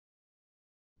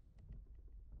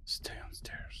Stay on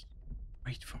stairs.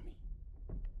 Wait for me.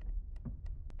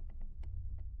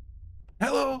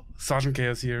 Hello, Sergeant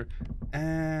Chaos here,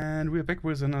 and we're back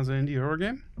with another indie horror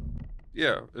game.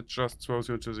 Yeah, it just throws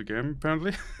you into the game,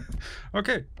 apparently.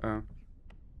 Okay,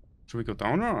 should we go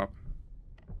down or up?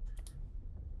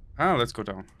 Ah, let's go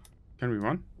down. Can we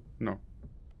run? No.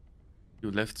 You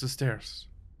left the stairs.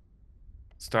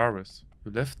 Starvis.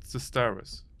 You left the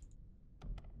Starvis.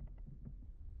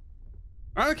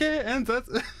 Okay, and that's...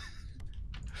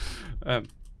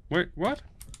 wait, what?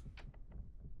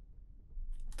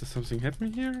 Does something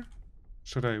happen here?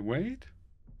 Should I wait?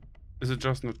 Is it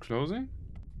just not closing?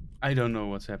 I don't know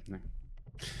what's happening.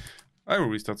 I will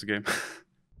restart the game.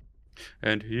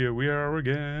 And here we are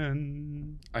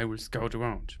again. I will scout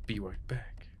around. Be right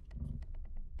back.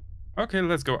 Okay,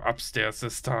 let's go upstairs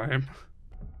this time.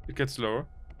 It gets slower.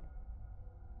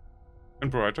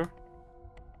 And brighter.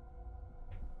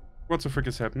 What the frick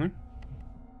is happening?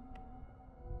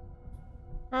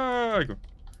 I go.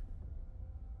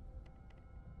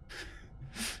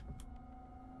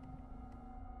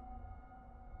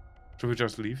 Should we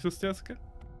just leave the stairs again?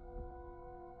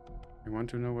 I want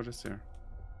to know what is there.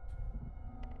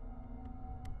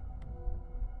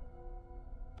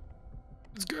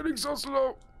 It's getting so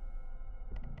slow.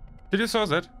 Did you saw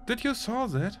that? Did you saw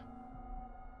that?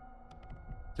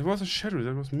 There was a shadow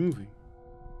that was moving.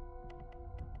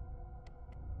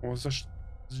 Or was that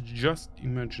just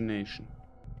imagination?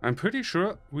 I'm pretty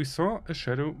sure we saw a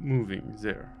shadow moving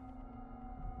there.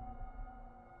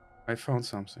 I found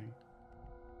something.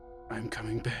 I'm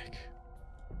coming back.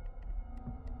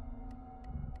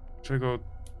 Should I go?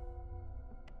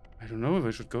 I don't know if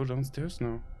I should go downstairs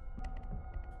now.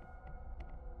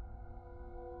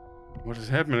 What is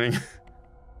happening?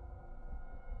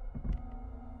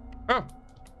 Oh!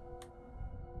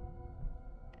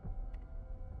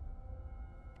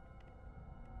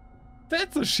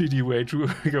 That's a shitty way to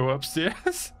go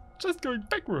upstairs. Just going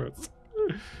backwards.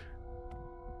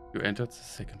 You entered the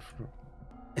second floor.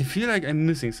 I feel like I'm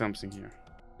missing something here.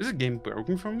 Is the game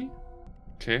broken for me?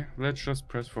 Okay, let's just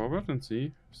press forward and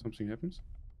see if something happens.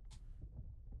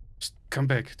 Just come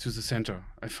back to the center.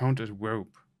 I found a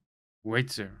rope.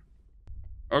 Wait there.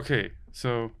 Okay,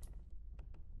 so...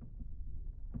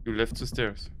 You left the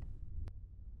stairs.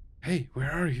 Hey,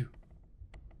 where are you?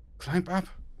 Climb up.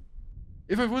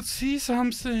 If I would see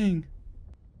something!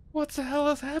 What the hell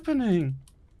is happening?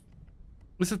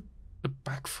 Is it a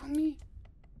bug for me?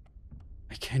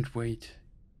 I can't wait.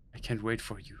 I can't wait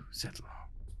for you, Settler.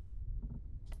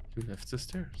 You left the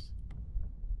stairs.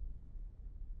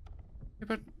 Yeah,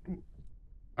 but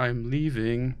I'm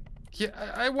leaving. Yeah,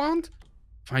 I want.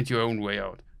 Find your own way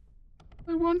out.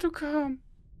 I want to come.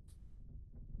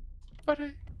 But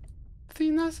I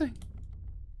see nothing.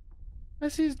 I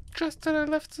see just that I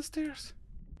left the stairs.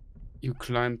 You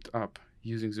climbed up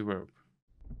using the rope.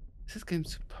 Is this game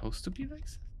supposed to be like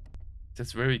this?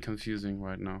 That's very confusing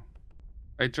right now.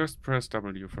 I just press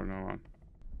W from now on.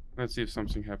 Let's see if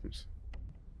something happens.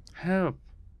 Help!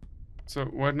 So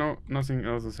right now nothing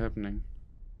else is happening.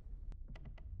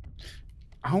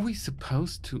 Are we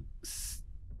supposed to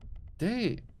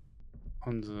stay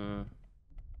on the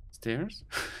stairs?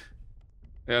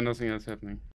 Yeah, nothing else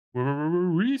happening.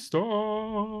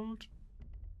 Restart!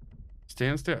 Stay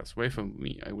on stairs. Wait for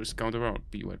me. I will scout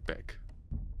around. Be right back.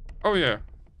 Oh yeah.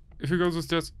 If you go to the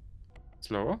stairs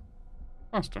slower,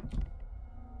 faster.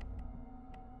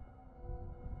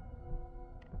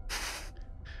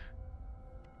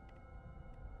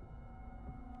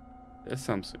 There's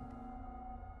something.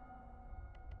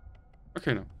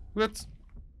 Okay, now let's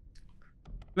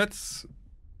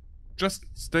just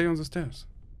stay on the stairs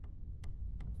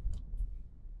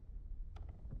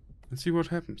and see what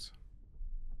happens.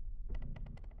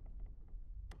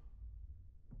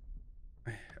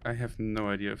 I have no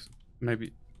idea if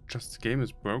maybe just the game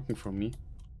is broken for me.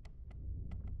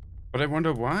 But I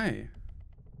wonder why.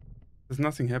 There's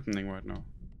nothing happening right now.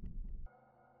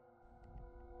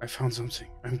 I found something.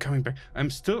 I'm coming back. I'm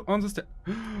still on the stairs.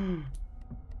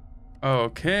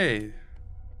 Okay.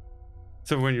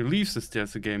 So when you leave the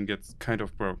stairs, the game gets kind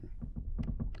of broken.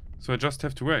 So I just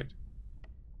have to wait.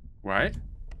 Right?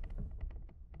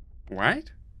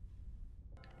 Right?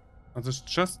 Are those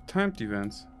just timed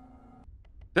events?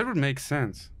 That would make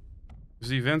sense. If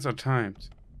the events are timed.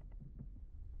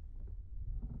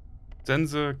 Then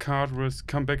the card will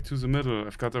come back to the middle.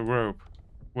 I've got a rope.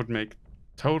 Would make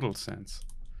total sense.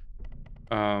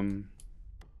 But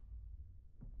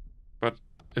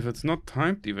if it's not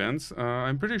timed events,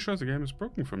 I'm pretty sure the game is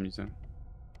broken for me then.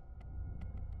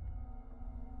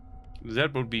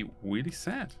 That would be really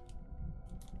sad.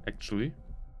 Actually.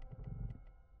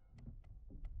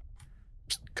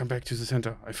 Come back to the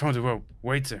center. I found a rope.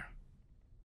 Wait there.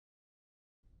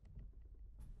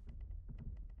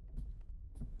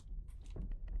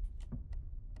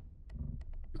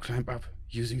 You climb up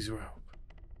using the rope.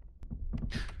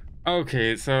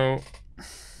 Okay, so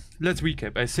let's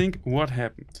recap. I think what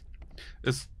happened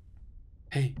is...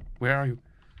 Hey, where are you?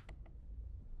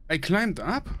 I climbed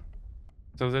up?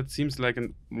 So that seems like a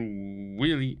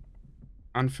really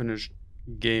unfinished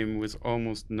game with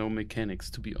almost no mechanics,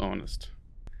 to be honest.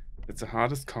 It's the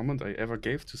hardest comment I ever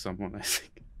gave to someone, I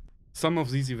think. Some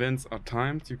of these events are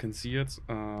timed, you can see it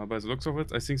by the looks of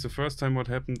it. I think the first time what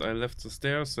happened, I left the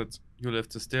stairs, that you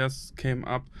left the stairs, came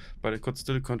up, but I could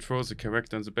still control the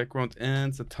character in the background,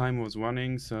 and the time was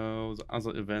running, so the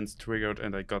other events triggered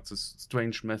and I got these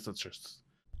strange messages.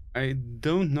 I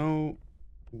don't know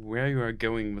where you are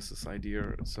going with this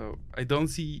idea, so I don't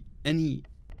see any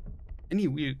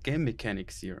weird game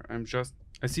mechanics here.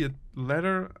 I see a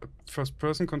ladder, a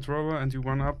first-person controller, and you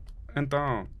run up and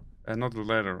down. Not a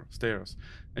ladder, stairs.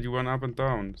 And you run up and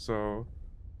down, so...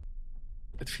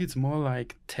 It feels more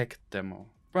like tech demo.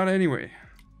 But anyway,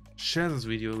 share this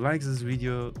video, like this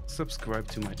video, subscribe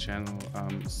to my channel,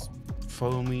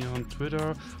 follow me on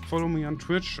Twitter, follow me on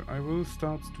Twitch. I will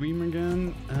start streaming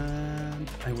again, and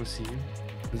I will see you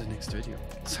in the next video.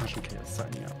 Sergeant Chaos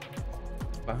signing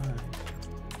out. Bye.